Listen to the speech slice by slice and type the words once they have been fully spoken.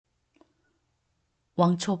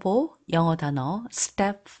왕초보 영어 단어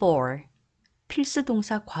step4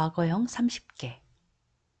 필수동사 과거형 30개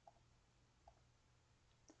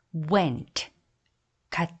went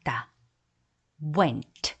갔다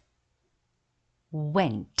went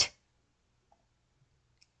went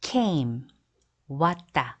came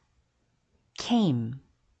왔다 came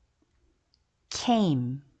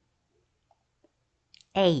came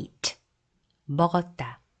ate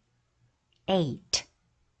먹었다 ate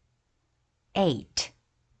ate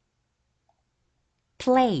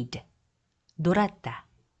played 놀았다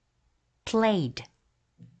played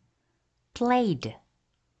played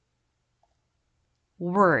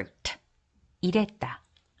worked 일했다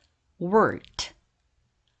worked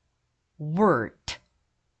worked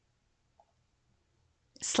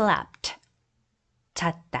slept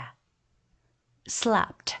잤다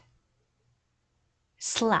slept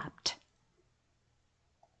slept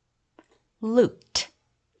looked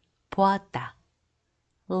보았다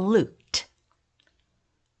looked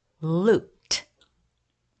looked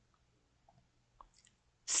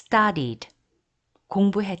studied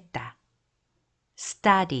공부했다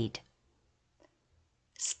studied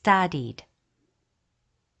studied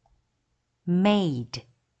made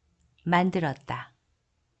만들었다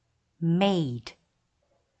made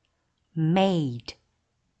made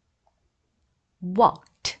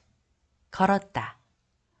walked 걸었다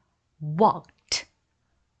walked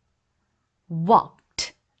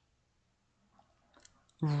walked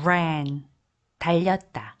ran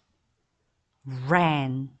달렸다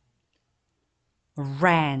ran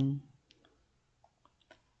ran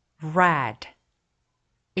read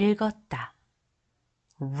읽었다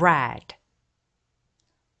read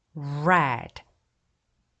read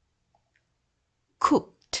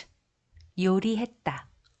cooked 요리했다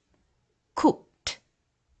cooked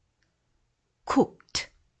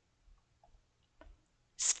cooked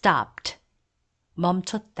stopped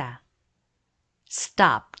멈췄다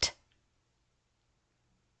stopped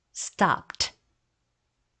stopped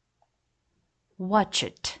watch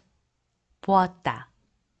it 보았다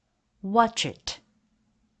watch it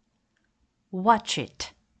watch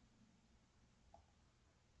it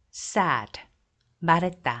sad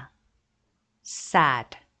말했다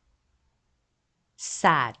sad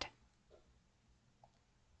sad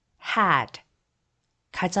had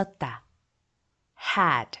가졌다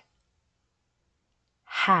had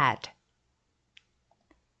had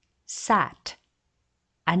sat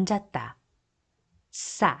앉았다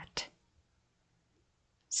sat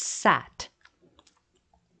sat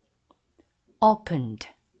opened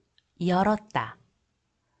열었다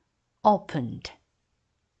opened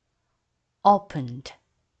opened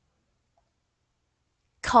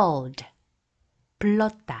called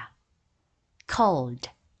불렀다 called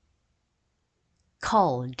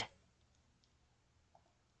called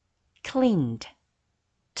cleaned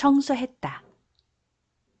청소했다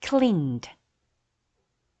cleaned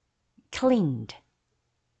cleaned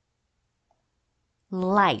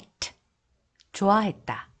liked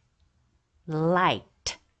좋아했다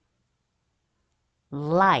liked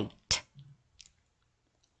liked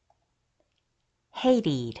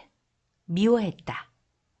hated 미워했다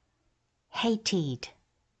hated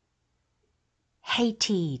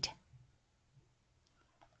hated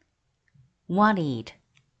wanted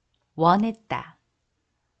원했다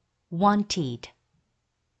wanted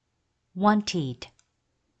wanted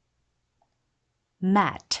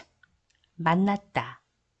met 만났다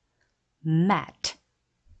met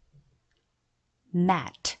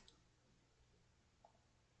met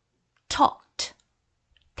talked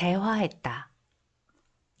대화했다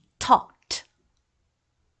talked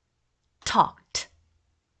talked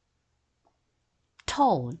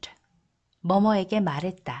told 뭐뭐에게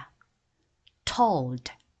말했다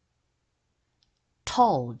told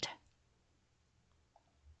told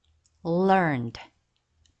learned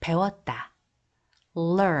배웠다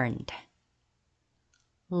learned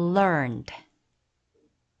learned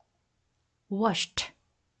washed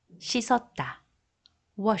씻었다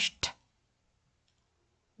washed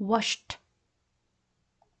washed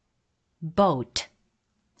bought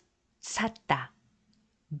샀다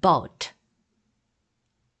bought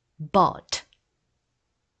bought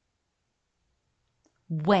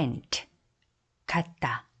went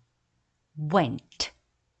갔다 went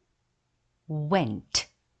went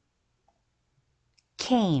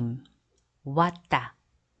came 왔다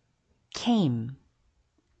came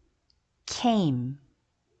came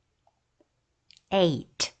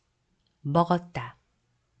ate 먹었다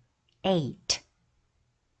ate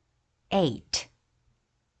ate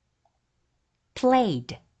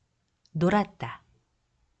played 놀았다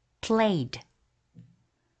played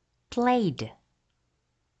played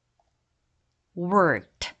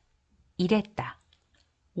worked, 일했다.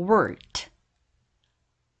 worked,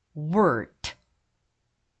 worked.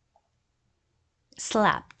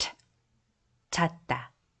 slept,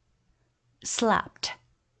 잤다. slept,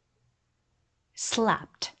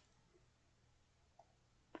 slept.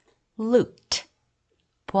 looked,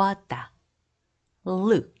 보았다.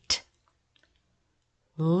 looked,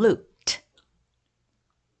 looked.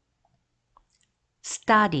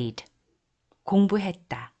 studied,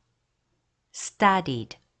 공부했다.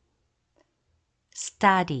 studied,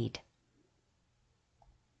 studied.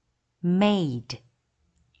 made,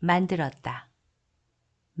 만들었다.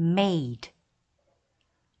 made,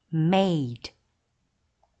 made.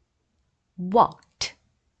 walked,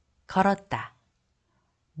 걸었다.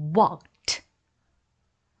 walked,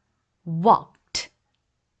 walked.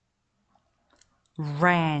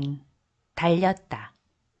 ran, 달렸다.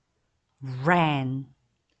 ran,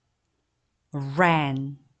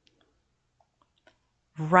 ran.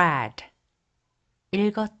 read,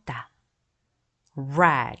 읽었다.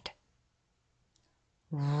 read,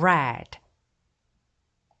 read.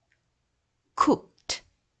 cooked,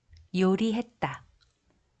 요리했다.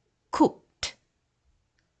 cooked,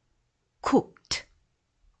 cooked.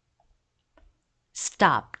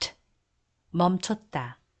 stopped,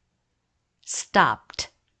 멈췄다.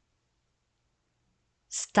 stopped,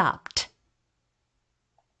 stopped.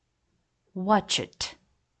 watch it,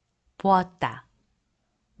 보았다.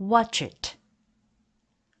 watch it,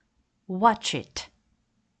 watch it.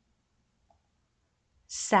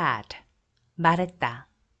 sad, 말했다.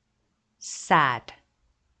 sad,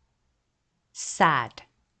 sad.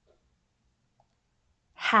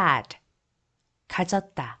 had,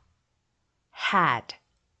 가졌다. had,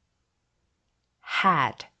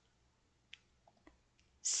 had.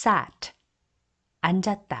 sat,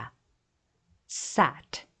 앉았다.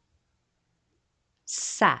 sat,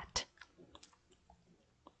 sat.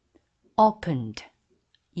 opened,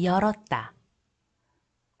 열었다.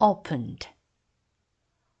 opened,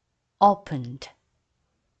 opened.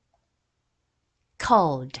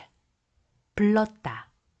 called,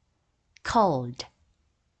 불렀다. called,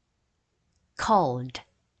 called.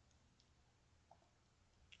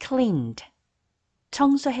 cleaned,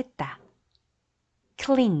 청소했다.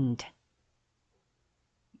 cleaned,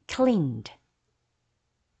 cleaned.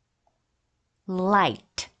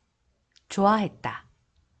 liked, 좋아했다.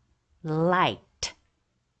 liked,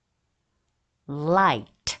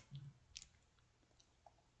 liked.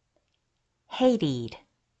 hated,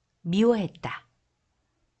 미워했다.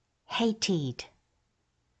 hated,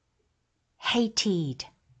 hated.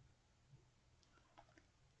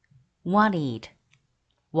 wanted,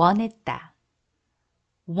 원했다.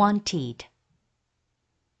 wanted,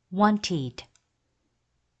 wanted.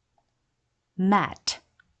 met,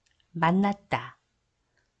 만났다.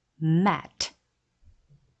 met,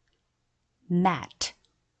 met.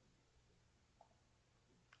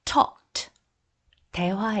 talked,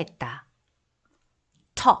 대화했다.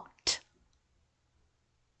 talked,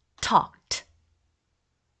 talked.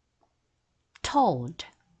 told,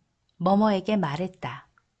 뭐뭐에게 말했다.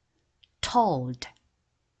 told,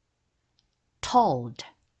 told.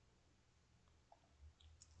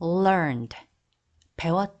 learned,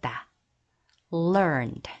 배웠다.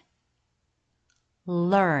 learned,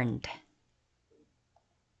 learned.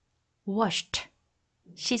 washed,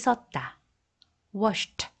 씻었다.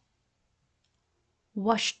 washed,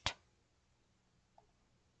 washed.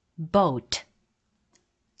 bought,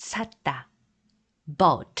 샀다.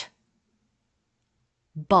 bought,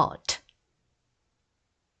 bought.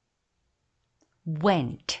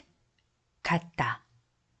 went, 갔다.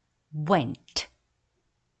 went,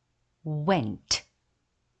 went.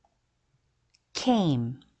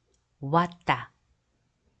 came, 왔다.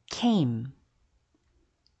 came,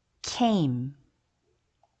 came.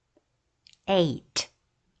 ate,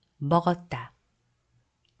 먹었다.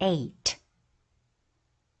 ate,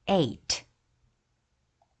 ate.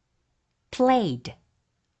 played,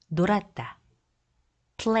 놀았다.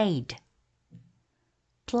 played,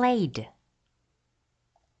 played.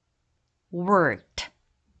 worked,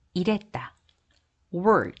 일했다.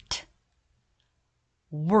 worked,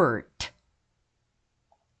 worked.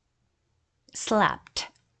 slept,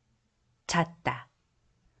 잤다.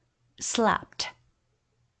 slept,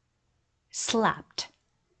 slept.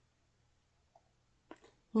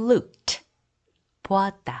 looked,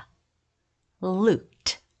 보았다.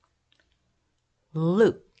 looked,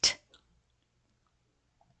 looked.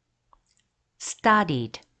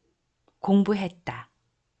 studied, 공부했다.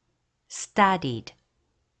 studied,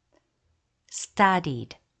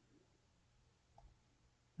 studied.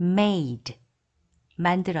 made,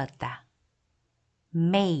 만들었다.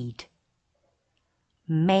 made,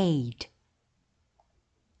 made,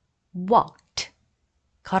 walked,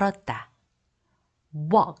 걸었다,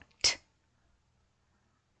 walked,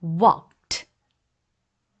 walked,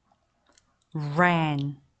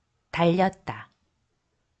 ran, 달렸다,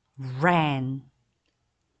 ran,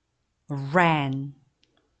 ran,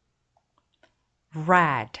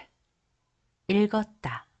 read,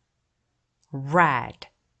 읽었다, read,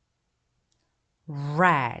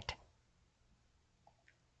 read,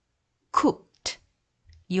 cooked,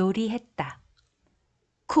 요리했다,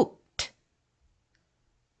 cooked,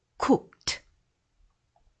 cooked,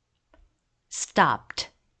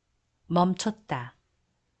 stopped, 멈췄다,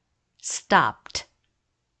 stopped,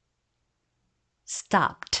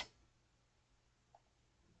 stopped,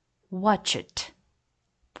 watch it,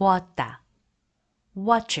 보았다,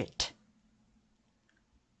 watch it,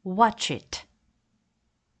 watch it,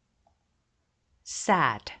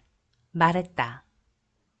 sad, 말했다,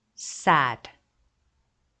 sad,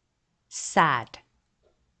 sad,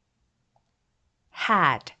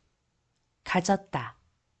 had, 가졌다,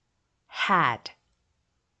 had,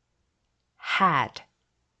 had,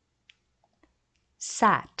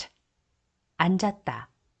 sat, 앉았다,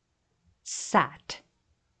 sat,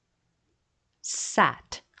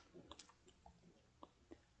 sat,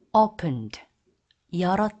 opened,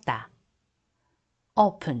 열었다,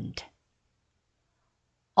 opened,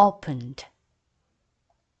 opened,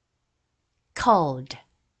 called,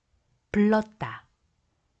 불렀다,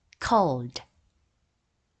 called,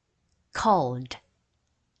 called,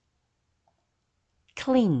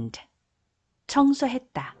 cleaned,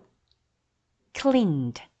 청소했다,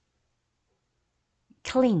 cleaned,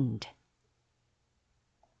 cleaned,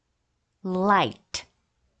 liked,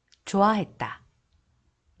 좋아했다,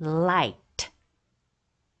 liked,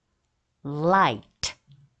 liked,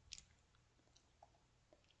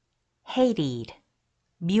 hated,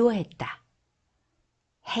 미워했다,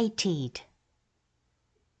 hated,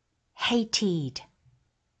 hated,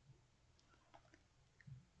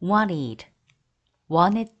 wanted,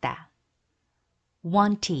 원했다,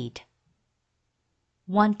 wanted,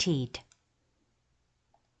 wanted,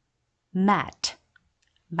 met,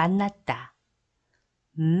 만났다,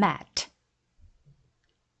 met,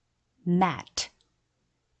 met,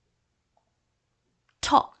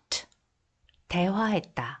 talked,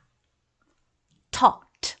 대화했다,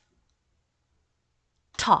 talked,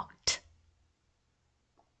 talked,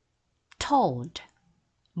 told,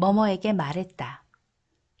 뭐뭐에게 말했다,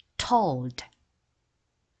 told,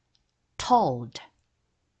 told,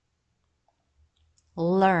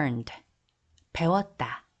 learned,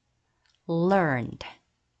 배웠다, learned,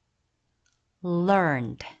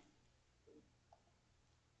 learned,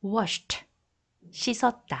 washed,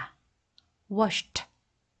 씻었다, washed,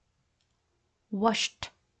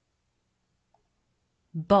 washed,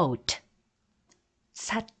 bought,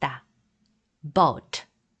 샀다, bought,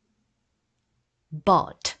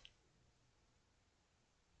 bought,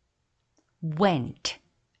 went,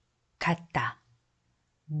 갔다,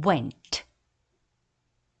 went,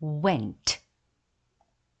 went,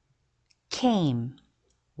 came,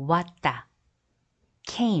 왔다,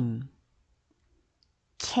 came,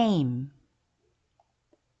 came,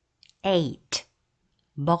 ate,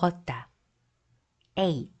 먹었다,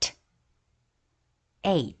 ate,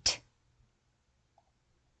 ate,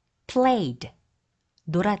 played,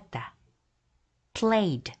 놀았다,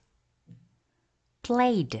 played,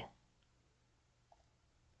 played,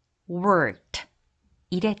 worked,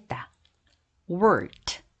 일했다,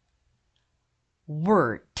 worked,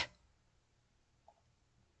 worked,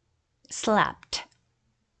 slept,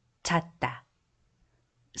 잤다,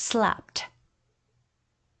 slept,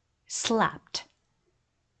 slept,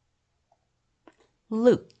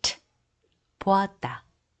 looked, 보았다,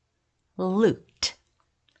 looked,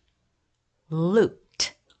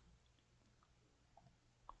 looked,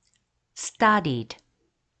 studied,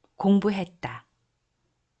 공부했다,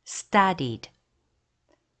 studied,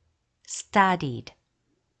 studied,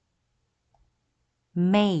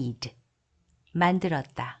 made,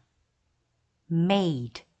 만들었다,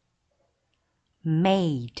 made,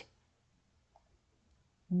 made,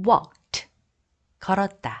 walked,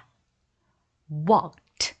 걸었다,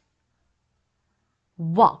 walked,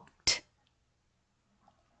 walked,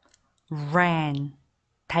 ran,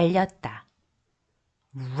 달렸다,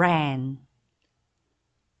 ran,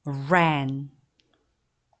 ran,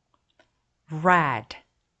 read,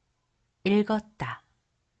 읽었다,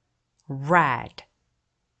 read,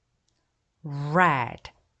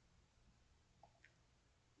 read,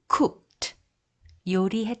 cooked,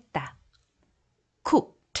 요리했다,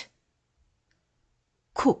 cooked,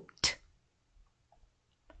 cooked,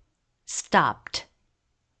 stopped,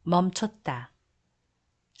 멈췄다,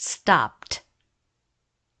 stopped,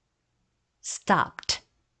 stopped.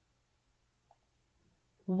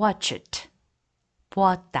 watch it,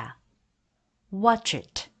 보았다. watch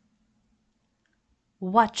it,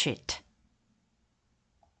 watch it.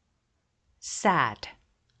 sad,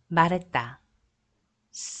 말했다.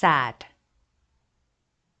 sad,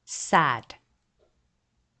 sad.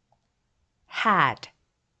 had,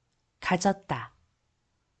 가졌다.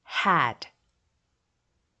 had,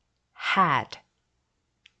 had.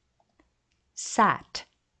 sat,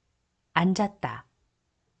 앉았다.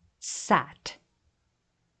 sat,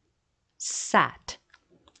 sat.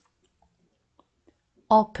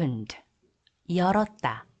 opened,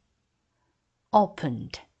 열었다.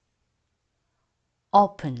 opened,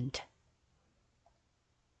 opened.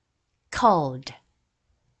 called,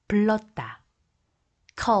 불렀다.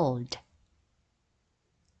 called,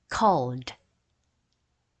 called.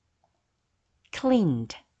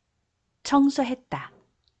 cleaned, 청소했다.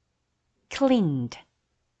 cleaned,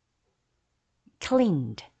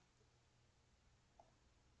 cleaned.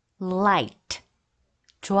 liked,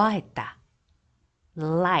 좋아했다.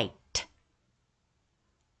 liked,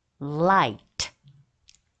 liked.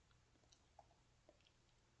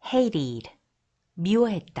 hated,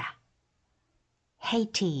 미워했다.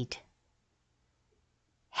 hated,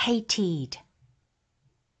 hated.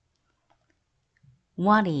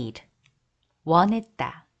 wanted,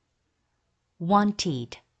 원했다.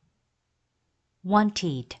 wanted,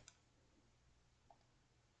 wanted.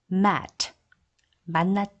 met,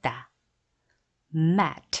 만났다.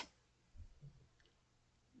 met,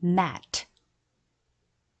 met.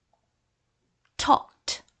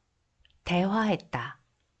 talked, 대화했다.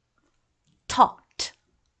 talked,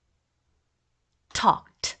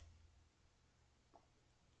 talked.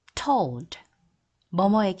 told,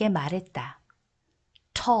 뭐뭐에게 말했다.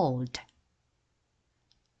 told,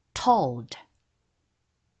 told.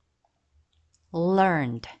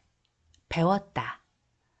 learned, 배웠다.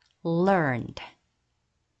 learned,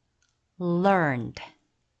 learned.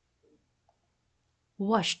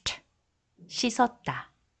 washed,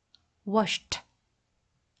 씻었다. washed,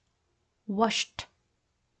 washed.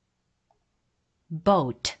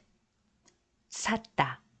 bought,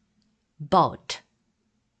 샀다. bought,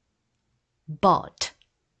 bought.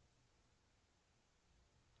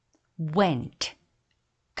 went,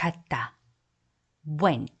 갔다.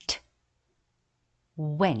 went,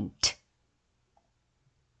 went.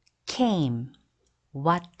 came,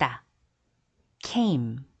 왔다.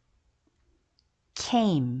 came,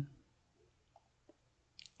 came.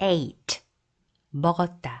 ate,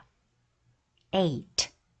 먹었다. ate,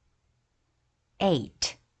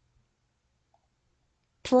 ate.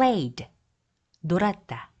 played,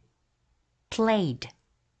 놀았다. played,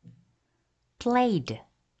 played.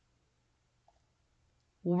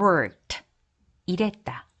 worked,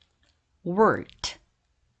 일했다. worked,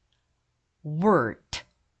 worked.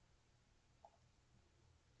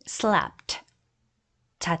 slept,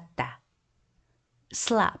 잤다.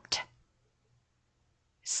 slept,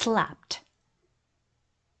 slept.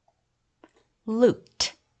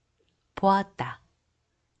 looked, 보았다.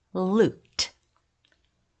 looked,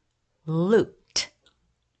 looked.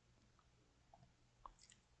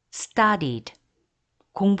 studied,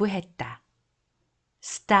 공부했다.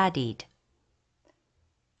 studied,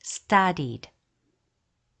 studied.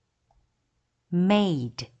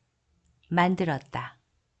 made, 만들었다.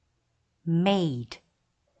 made,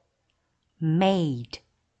 made.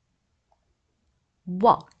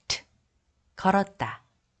 walked, 걸었다.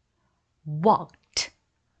 walked,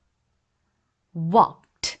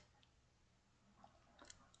 walked.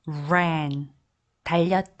 ran,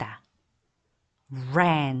 달렸다.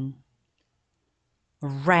 ran,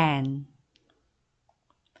 ran.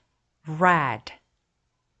 read,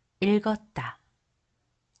 읽었다.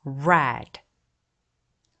 read,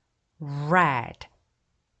 read.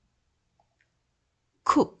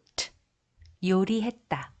 cooked,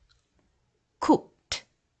 요리했다. cooked,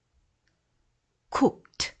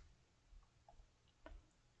 cooked.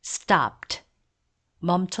 stopped,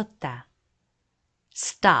 멈췄다.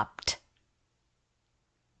 stopped,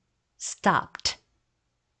 stopped.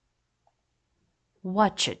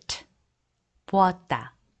 watch it,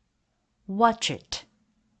 보았다. watch it,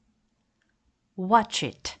 watch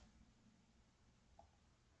it.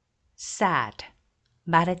 sad,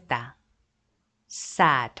 말했다.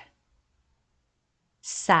 sad,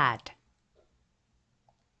 sad.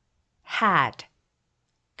 had,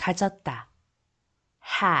 가졌다.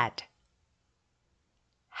 had,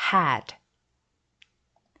 had.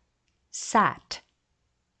 sat,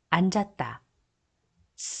 앉았다.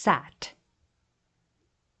 sat,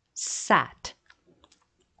 sat.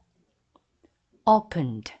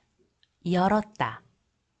 opened, 열었다.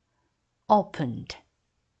 opened,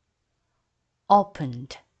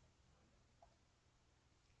 opened.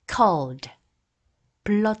 called,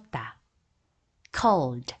 불렀다.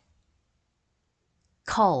 called,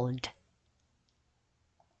 called.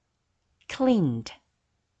 cleaned,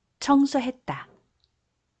 청소했다.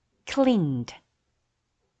 cleaned,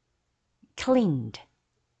 cleaned.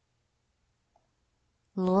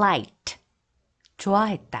 liked,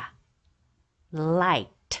 좋아했다.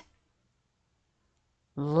 liked,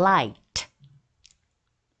 liked.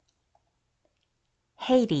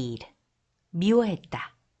 hated,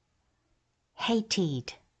 미워했다.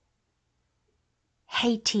 hated,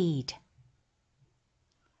 hated.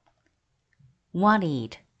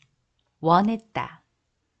 wanted, 원했다.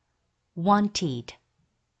 wanted,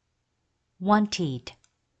 wanted.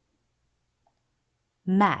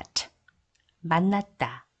 met,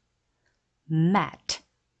 만났다. met,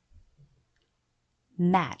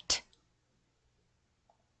 met.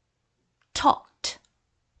 talked,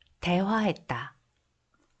 대화했다.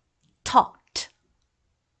 talked,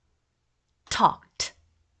 talked.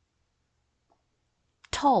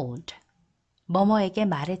 told, 뭐뭐에게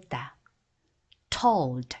말했다.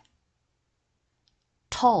 told,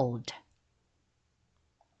 told.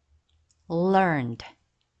 learned,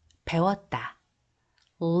 배웠다.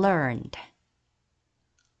 learned,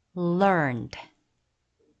 learned.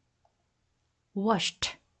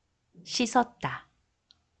 washed, 씻었다.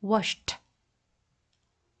 washed,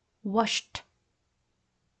 washed.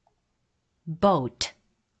 bought,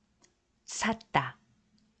 샀다.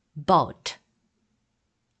 bought,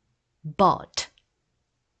 bought.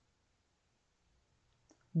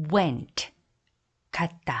 went,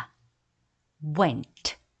 갔다.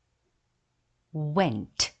 went,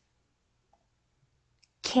 went.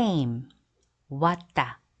 came,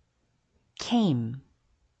 왔다. came,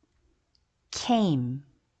 came.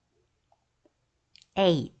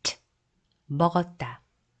 ate, 먹었다.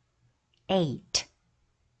 ate,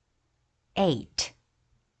 ate.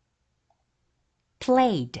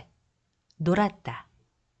 played, 놀았다.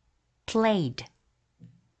 played,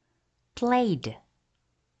 played.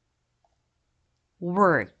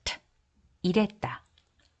 worked, 일했다.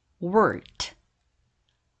 worked,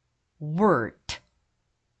 worked.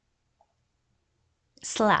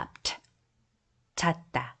 slept,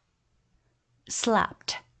 잤다.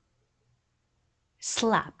 slept,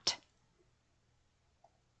 slept.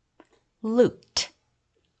 looked,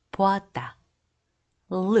 보았다.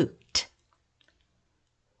 looked,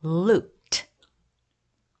 looked.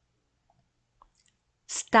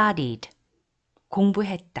 studied,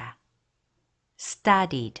 공부했다.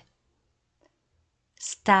 studied,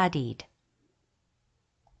 studied.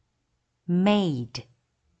 made,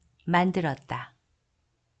 만들었다.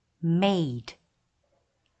 made,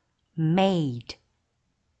 made.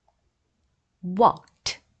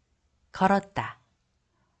 walked, 걸었다.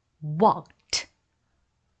 walked,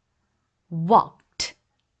 walked.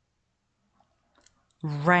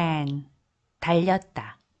 ran,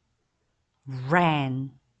 달렸다.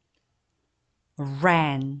 ran,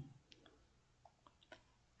 ran.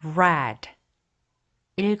 read,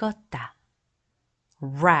 읽었다.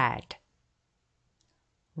 read,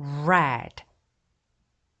 read.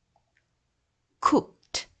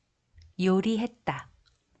 cooked, 요리했다.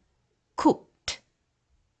 cooked,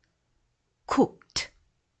 cooked.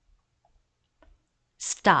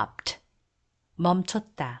 stopped,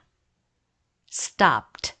 멈췄다.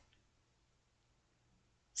 stopped,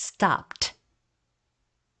 stopped.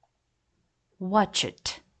 watch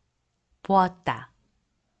it, 보았다.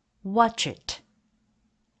 watch it,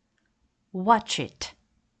 watch it.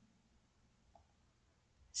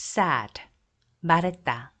 sad,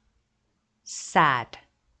 말했다. sad,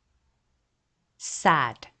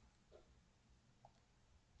 sad.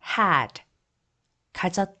 had,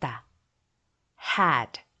 가졌다.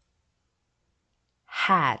 had,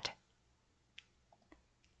 had.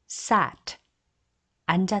 sat,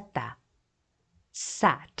 앉았다.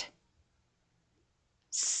 sat,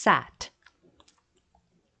 sat.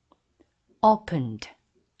 opened,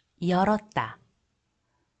 열었다.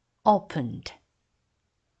 opened,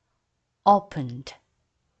 opened.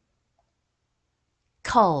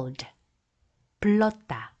 called,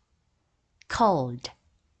 불렀다. called,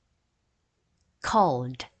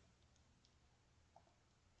 called.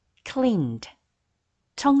 cleaned,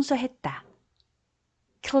 청소했다.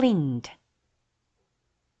 cleaned,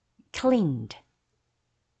 cleaned.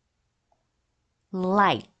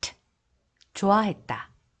 liked, 좋아했다.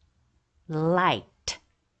 liked,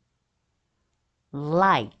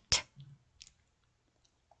 liked.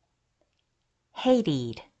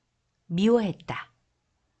 hated, 미워했다.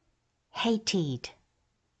 hated,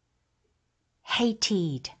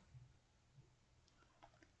 hated.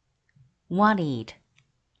 wanted,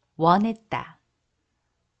 원했다.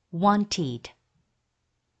 wanted,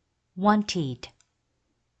 wanted.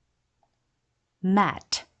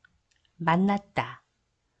 met, 만났다.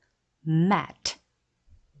 met,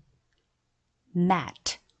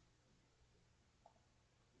 met.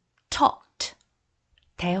 talked,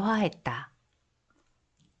 대화했다.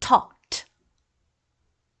 talked,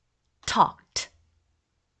 talked.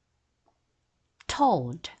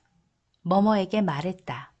 told, 뭐뭐에게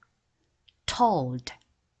말했다. told,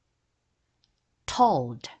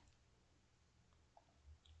 told.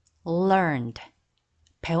 learned,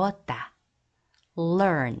 배웠다.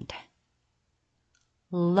 learned,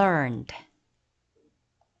 learned.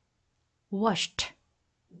 washed,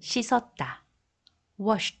 씻었다.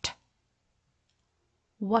 washed,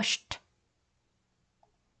 washed.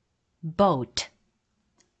 bought,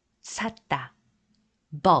 샀다.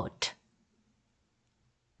 bought,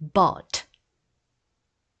 bought.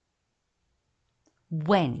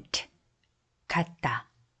 went, 갔다.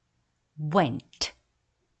 went,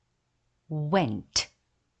 went.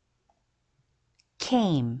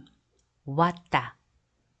 came, 왔다.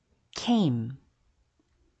 came,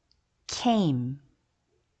 came.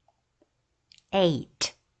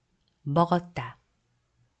 ate, 먹었다.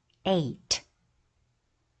 ate,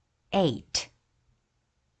 ate.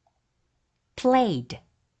 played,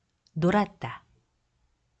 놀았다.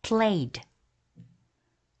 played,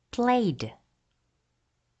 played.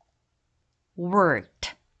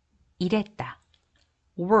 worked, 일했다.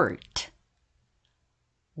 worked,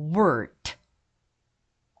 worked.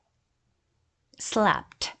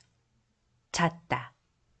 slept, 잤다.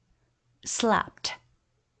 slept,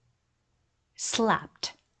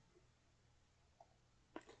 slept.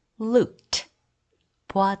 looked,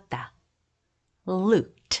 보았다.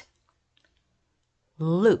 looked,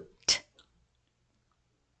 looked.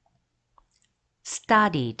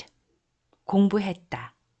 studied,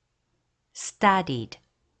 공부했다. studied,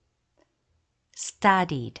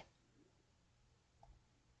 studied.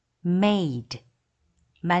 made,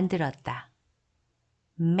 만들었다.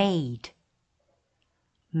 made,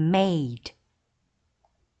 made.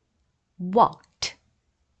 walked,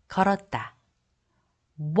 걸었다.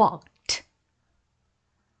 walked,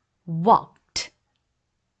 walked.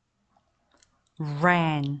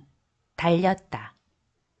 ran, 달렸다.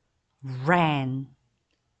 ran,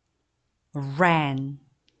 ran.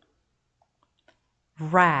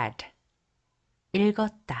 read,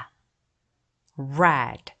 읽었다.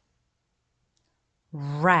 read,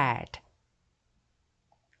 read.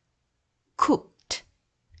 cooked,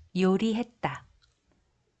 요리했다.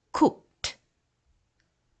 cooked,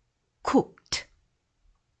 cooked.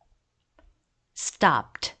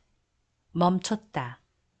 stopped, 멈췄다.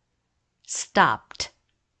 stopped,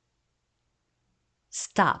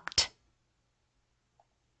 stopped.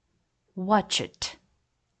 watch it,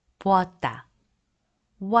 보았다.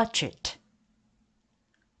 watch it,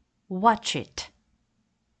 watch it.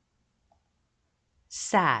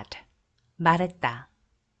 sad, 말했다.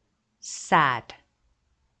 sad,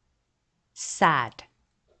 sad.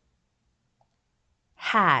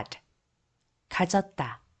 had,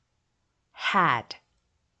 가졌다. had,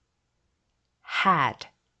 had.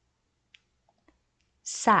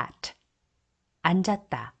 sat,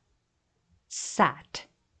 앉았다. sat,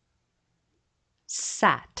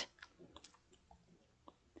 sat.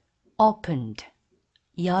 opened,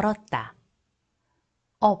 열었다.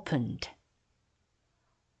 opened,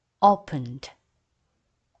 opened.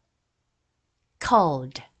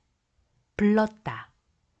 called, 불렀다.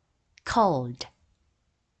 called,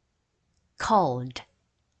 called.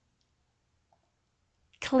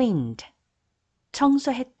 cleaned,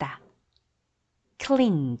 청소했다.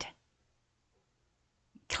 cleaned,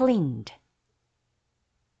 cleaned.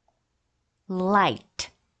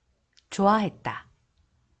 liked, 좋아했다.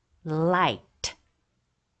 liked,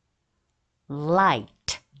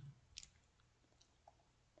 liked.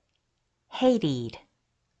 hated,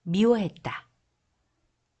 미워했다.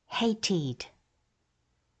 hated,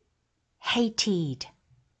 hated.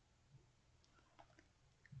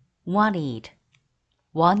 wanted,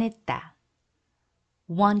 원했다.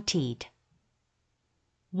 wanted,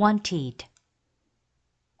 wanted.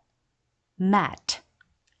 met,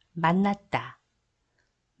 만났다.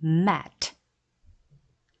 met,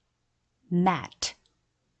 met.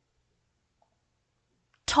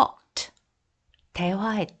 talked,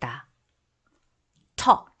 대화했다.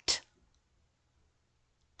 talked,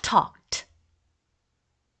 talked.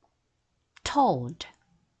 told,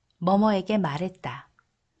 뭐뭐에게 말했다.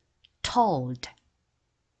 told,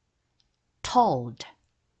 told.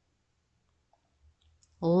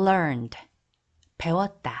 learned,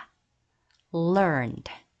 배웠다. learned,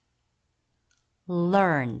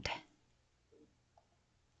 learned.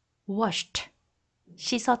 washed,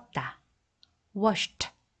 씻었다. washed,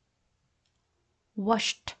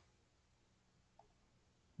 washed.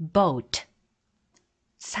 bought,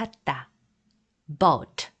 샀다.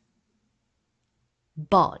 bought,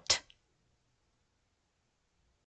 bought.